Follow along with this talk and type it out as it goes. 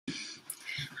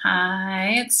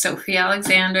Hi, it's Sophie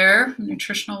Alexander from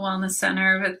Nutritional Wellness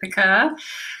Center of Ithaca,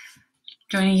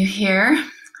 joining you here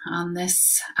on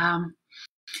this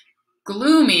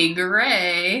gloomy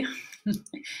gray.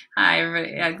 Hi,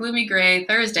 everybody. Yeah, gloomy gray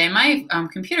Thursday. My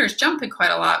computer's jumping quite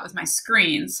a lot with my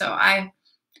screen, so I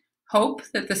hope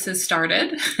that this has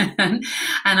started. And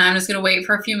I'm just going to wait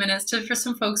for a few minutes for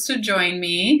some folks to join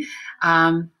me.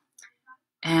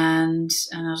 And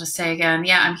I'll just say again,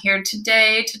 yeah, I'm here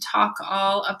today to talk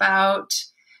all about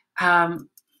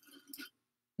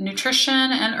nutrition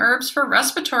and herbs for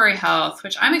respiratory health,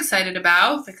 which I'm excited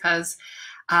about because,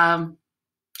 well,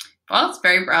 it's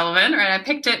very relevant, right? I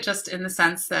picked it just in the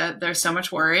sense that there's so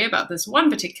much worry about this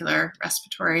one particular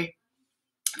respiratory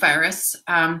virus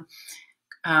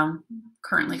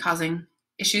currently causing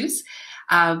issues.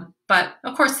 But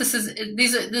of course,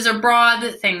 these are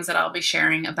broad things that I'll be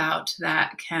sharing about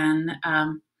that can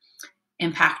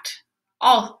impact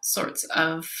all sorts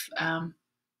of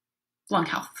lung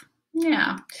health.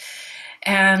 Yeah,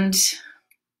 and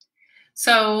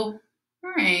so all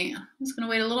right, I'm just going to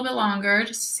wait a little bit longer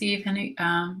just to see if any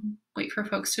wait for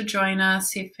folks to join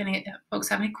us. See if any folks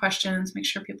have any questions. Make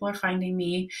sure people are finding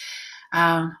me.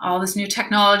 All this new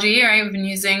technology, right? We've been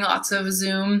using lots of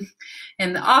Zoom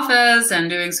in the office and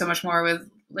doing so much more with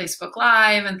Facebook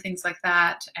Live and things like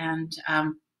that. And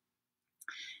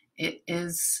it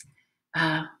is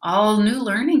all new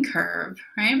learning curve,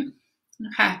 right?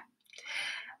 Okay.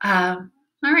 All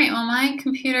right. Well, my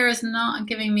computer is not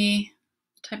giving me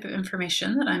the type of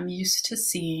information that I'm used to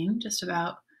seeing just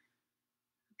about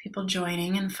people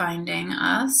joining and finding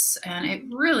us. And it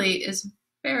really is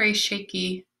very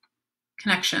shaky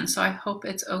connection, so I hope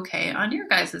it's okay on your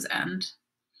guys' end.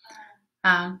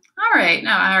 All right,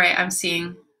 I'm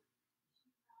seeing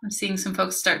some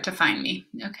folks start to find me.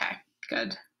 Okay,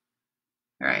 good.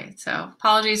 All right, so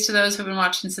apologies to those who've been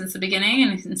watching since the beginning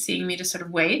and seeing me just sort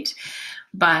of wait,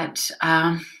 but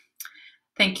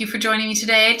thank you for joining me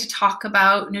today to talk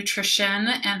about nutrition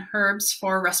and herbs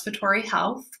for respiratory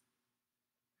health.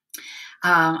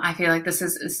 I feel like this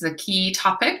is a key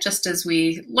topic, just as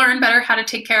we learn better how to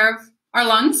take care of our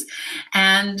lungs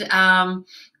and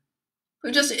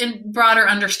just in broader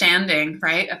understanding,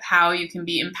 right, of how you can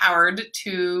be empowered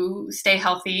to stay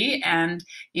healthy and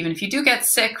even if you do get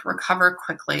sick, recover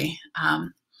quickly.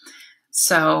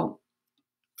 So,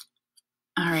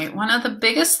 all right, one of the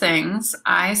biggest things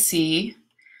I see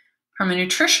from a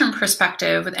nutrition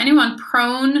perspective with anyone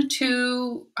prone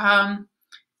to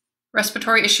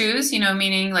respiratory issues,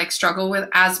 meaning like struggle with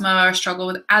asthma or struggle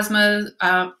with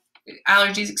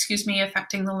allergies,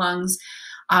 affecting the lungs,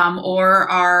 or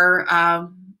are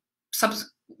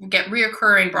get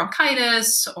reoccurring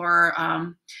bronchitis,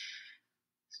 or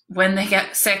when they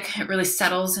get sick, it really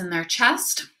settles in their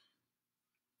chest.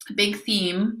 A big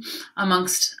theme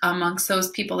amongst those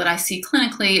people that I see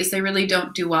clinically is they really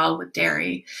don't do well with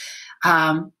dairy.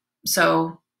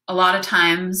 So a lot of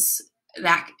times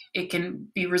that it can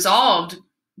be resolved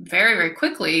very, very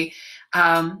quickly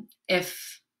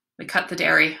if we cut the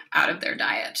dairy out of their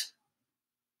diet.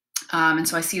 And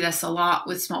so I see this a lot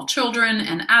with small children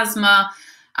and asthma,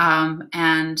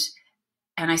 and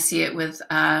I see it with,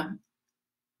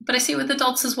 but I see it with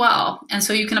adults as well. And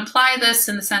so you can apply this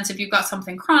in the sense if you've got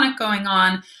something chronic going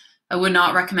on, I would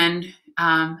not recommend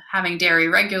having dairy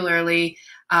regularly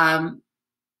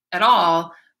at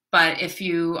all. But if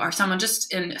you are someone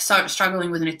just struggling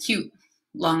with an acute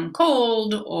lung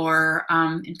cold or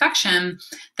infection,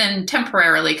 then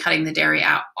temporarily cutting the dairy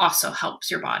out also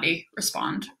helps your body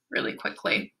respond really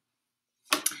quickly.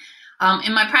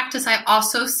 In my practice, I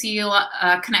also see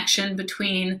a connection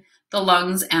between the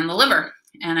lungs and the liver,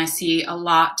 and I see a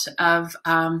lot of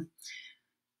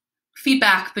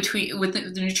feedback with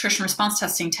the nutrition response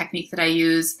testing technique that I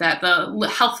use, that the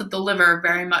health of the liver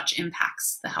very much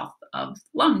impacts the health of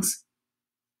lungs.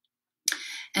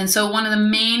 And so one of the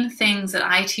main things that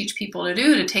I teach people to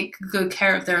do to take good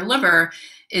care of their liver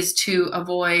is to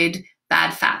avoid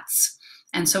bad fats.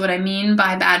 And so what I mean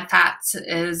by bad fats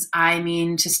is I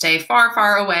mean to stay far,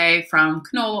 far away from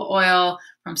canola oil,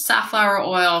 from safflower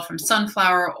oil, from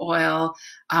sunflower oil,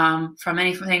 from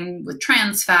anything with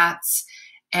trans fats,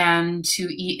 and to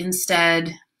eat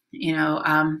instead,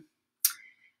 to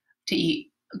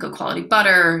eat good quality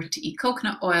butter, to eat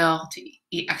coconut oil, to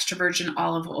eat extra virgin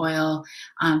olive oil,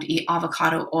 to eat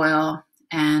avocado oil,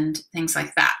 and things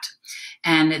like that.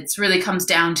 And it really comes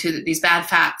down to that these bad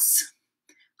fats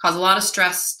cause a lot of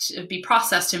stress to be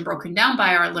processed and broken down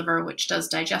by our liver, which does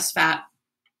digest fat.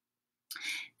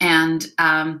 And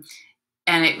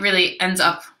it really ends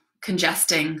up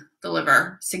congesting the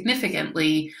liver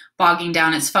significantly, bogging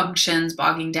down its functions,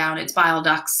 bogging down its bile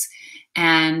ducts,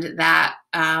 and that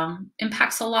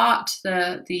impacts a lot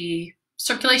the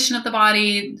circulation of the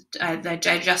body,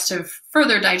 the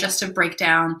further digestive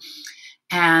breakdown.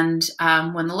 And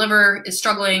when the liver is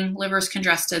struggling, liver's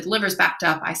congested, liver's backed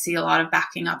up, I see a lot of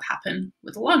backing up happen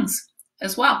with the lungs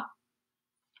as well.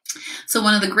 So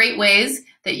one of the great ways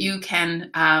that you can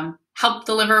help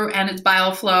the liver and its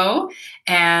bile flow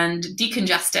and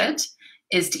decongest it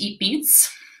is to eat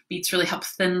beets. Beets really help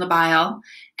thin the bile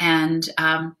and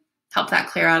help that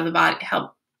clear out of the body,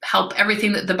 help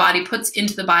everything that the body puts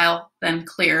into the bile then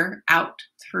clear out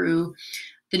through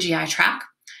the GI tract.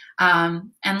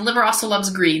 And the liver also loves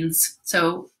greens.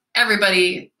 So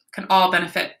everybody can all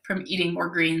benefit from eating more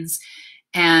greens.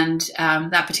 And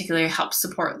that particularly helps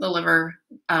support the liver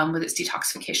with its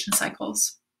detoxification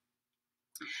cycles.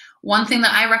 One thing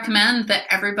that I recommend that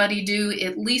everybody do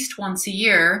at least once a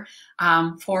year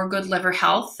for good liver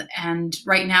health, and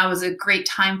right now is a great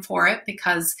time for it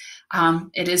because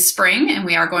it is spring and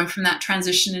we are going from that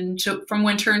transition from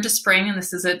winter into spring, and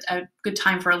this is a good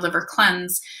time for a liver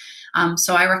cleanse.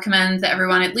 So I recommend that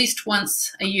everyone at least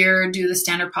once a year do the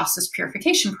standard process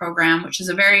purification program, which is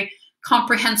a very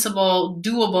comprehensible,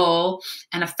 doable,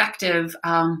 and effective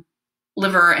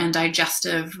liver and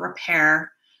digestive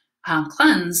repair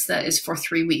cleanse that is for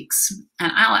 3 weeks.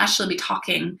 And I'll actually be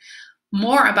talking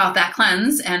more about that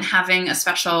cleanse and having a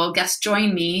special guest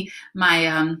join me,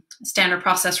 my standard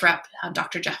process rep,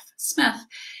 Dr. Jeff Smith,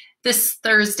 this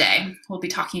Thursday. We'll be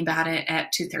talking about it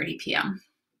at 2:30 p.m.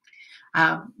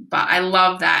 But I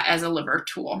love that as a liver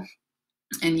tool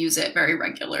and use it very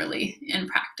regularly in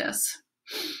practice.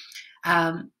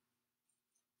 And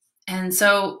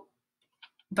so,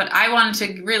 but I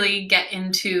wanted to really get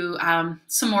into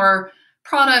some more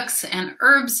products and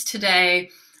herbs today,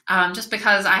 just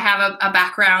because I have a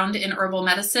background in herbal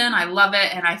medicine. I love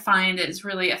it, and I find it's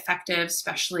really effective,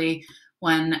 especially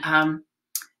when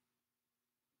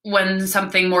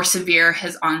something more severe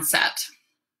has onset.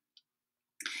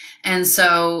 And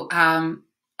so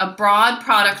a broad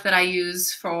product that I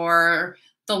use for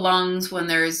the lungs when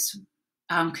there's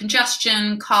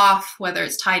congestion, cough, whether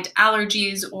it's tied to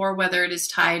allergies or whether it is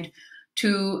tied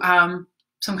to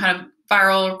some kind of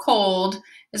viral or cold,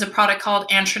 is a product called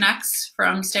Antranex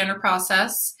from Standard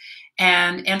Process.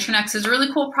 And Antranex is a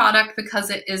really cool product because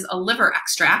it is a liver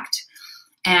extract,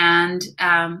 and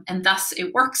thus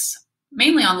it works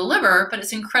mainly on the liver, but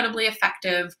it's incredibly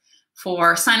effective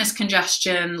for sinus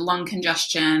congestion, lung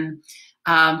congestion,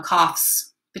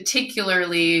 coughs,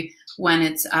 particularly when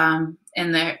it's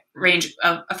in the range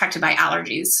of affected by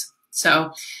allergies.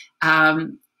 So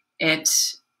any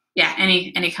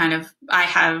kind of, I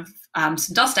have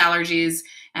some dust allergies,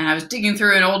 and I was digging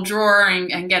through an old drawer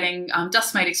and getting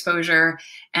dust mite exposure,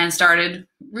 and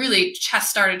chest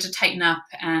started to tighten up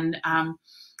and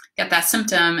get that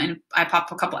symptom, and I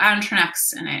pop a couple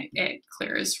Antranex and it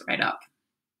clears right up.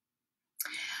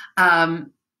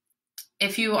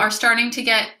 If you are starting to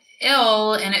get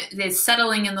ill and it is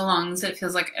settling in the lungs, it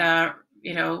feels like a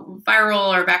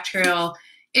viral or bacterial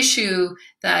issue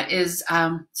that is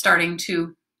starting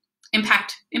to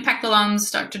impact the lungs,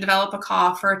 start to develop a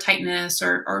cough or a tightness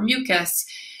or mucus.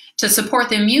 To support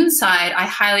the immune side, I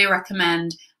highly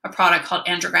recommend a product called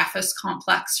Andrographis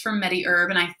Complex from MediHerb,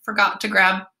 and I forgot to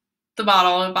grab the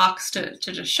box to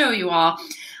just show you all.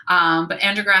 But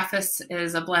Andrographis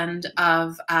is a blend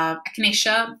of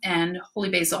echinacea and holy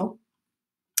basil,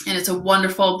 and it's a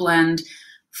wonderful blend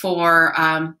for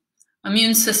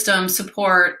immune system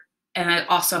support, and it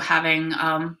also having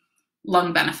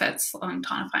lung benefits, lung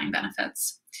tonifying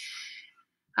benefits.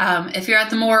 If you're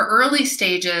at the more early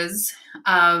stages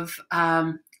of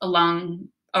a lung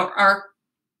or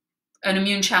an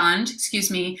immune challenge,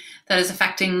 that is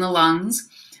affecting the lungs,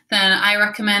 then I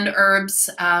recommend herbs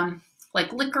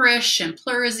like licorice and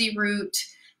pleurisy root,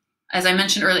 as I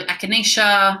mentioned earlier,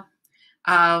 echinacea,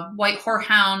 white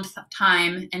horehound,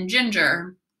 thyme, and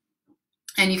ginger.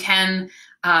 And you can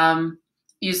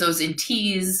use those in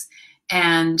teas,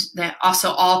 and they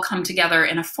also all come together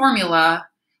in a formula,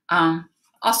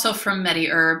 also from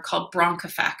MediHerb, called Bronch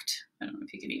Effect. I don't know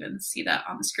if you can even see that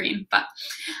on the screen, but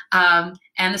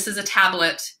and this is a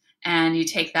tablet, and you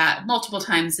take that multiple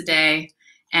times a day,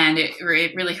 and it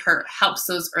really helps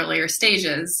those earlier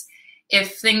stages.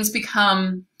 If things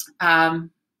become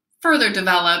further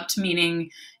developed,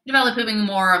 meaning developing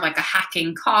more of like a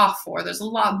hacking cough, or there's a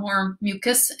lot more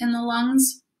mucus in the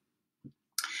lungs,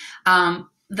 then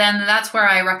that's where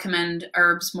I recommend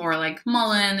herbs more like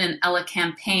mullein and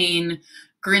elecampane,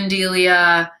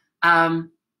 grindelia. But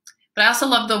I also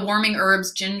love the warming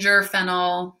herbs, ginger,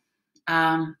 fennel,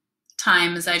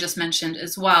 thyme, as I just mentioned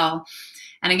as well.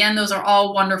 And again, those are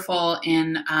all wonderful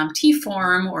in tea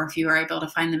form, or if you are able to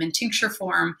find them in tincture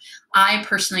form. I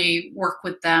personally work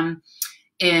with them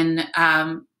in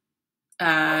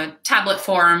tablet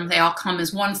form. They all come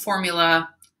as one formula,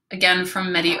 again from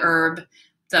MediHerb.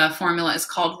 The formula is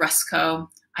called Resco.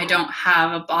 I don't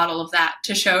have a bottle of that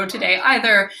to show today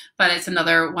either, but it's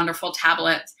another wonderful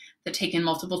tablet that taken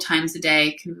multiple times a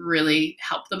day can really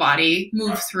help the body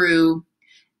move through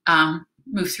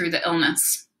the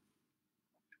illness.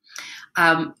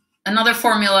 Another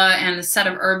formula and a set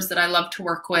of herbs that I love to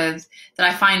work with that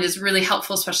I find is really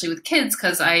helpful, especially with kids,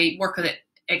 because I work with it.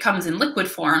 It comes in liquid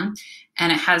form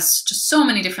and it has just so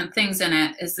many different things in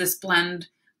it, is this blend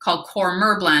called Core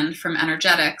Myrrh Blend from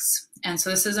Energetics. And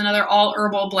so this is another all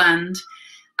herbal blend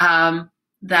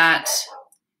that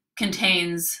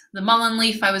contains the mullein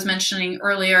leaf I was mentioning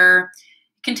earlier.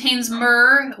 It contains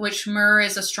myrrh, which myrrh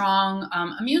is a strong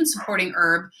immune supporting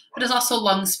herb, but is also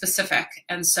lung specific.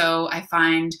 And so I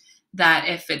find that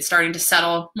if it's starting to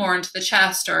settle more into the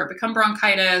chest or become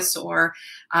bronchitis or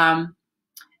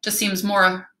just seems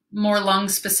more lung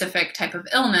specific type of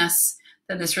illness,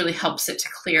 then this really helps it to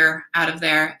clear out of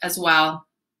there as well.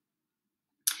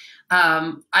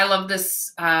 I love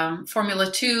this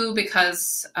formula too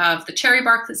because of the cherry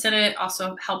bark that's in it.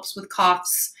 Also helps with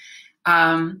coughs.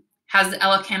 Has the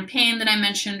elecampane that I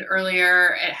mentioned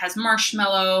earlier. It has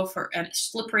marshmallow and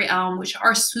slippery elm, which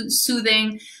are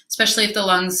soothing, especially if the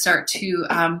lungs start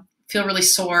to feel really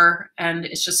sore and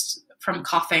it's just from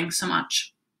coughing so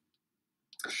much.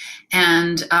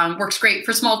 And works great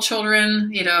for small children.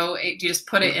 You know, you just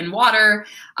put it in water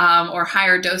or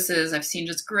higher doses. I've seen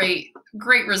just great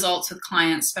results with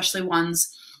clients, especially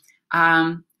ones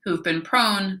who've been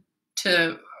prone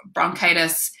to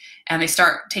bronchitis, and they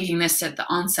start taking this at the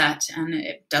onset, and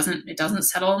it doesn't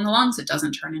settle in the lungs. It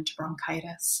doesn't turn into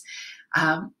bronchitis.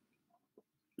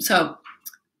 So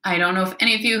I don't know if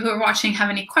any of you who are watching have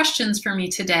any questions for me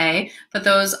today, but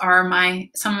those are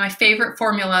some of my favorite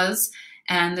formulas.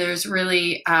 And there's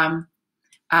really,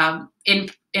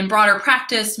 in broader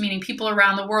practice, meaning people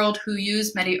around the world who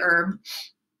use MediHerb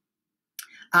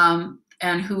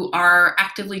and who are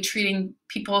actively treating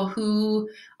people who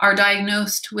are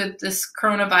diagnosed with this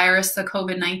coronavirus, the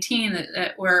COVID-19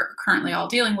 that we're currently all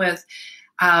dealing with.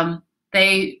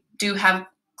 They do have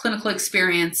clinical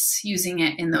experience using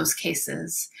it in those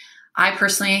cases. I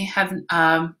personally have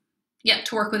yet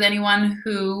to work with anyone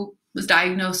who was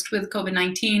diagnosed with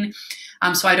COVID-19.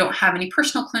 So I don't have any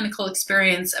personal clinical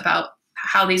experience about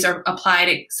how these are applied,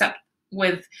 except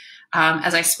with,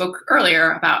 as I spoke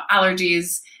earlier, about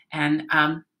allergies and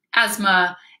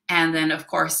asthma, and then of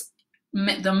course,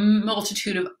 the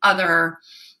multitude of other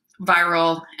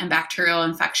viral and bacterial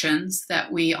infections that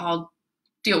we all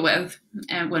deal with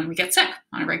and when we get sick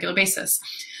on a regular basis.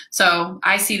 So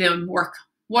I see them work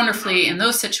wonderfully in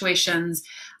those situations,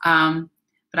 but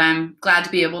I'm glad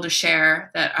to be able to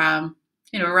share that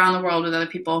around the world with other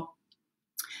people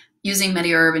using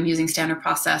MediHerb and using standard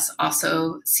process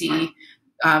also see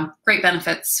great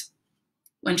benefits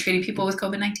when treating people with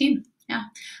COVID-19. Yeah.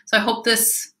 So I hope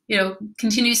this,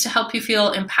 continues to help you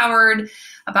feel empowered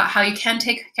about how you can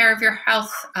take care of your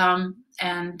health.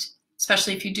 And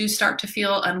especially if you do start to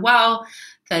feel unwell,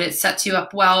 that it sets you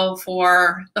up well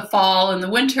for the fall and the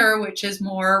winter, which is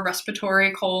more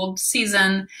respiratory cold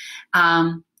season,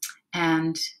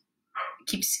 and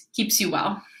keeps you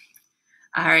well.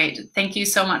 All right. Thank you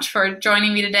so much for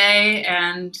joining me today,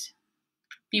 and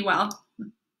be well.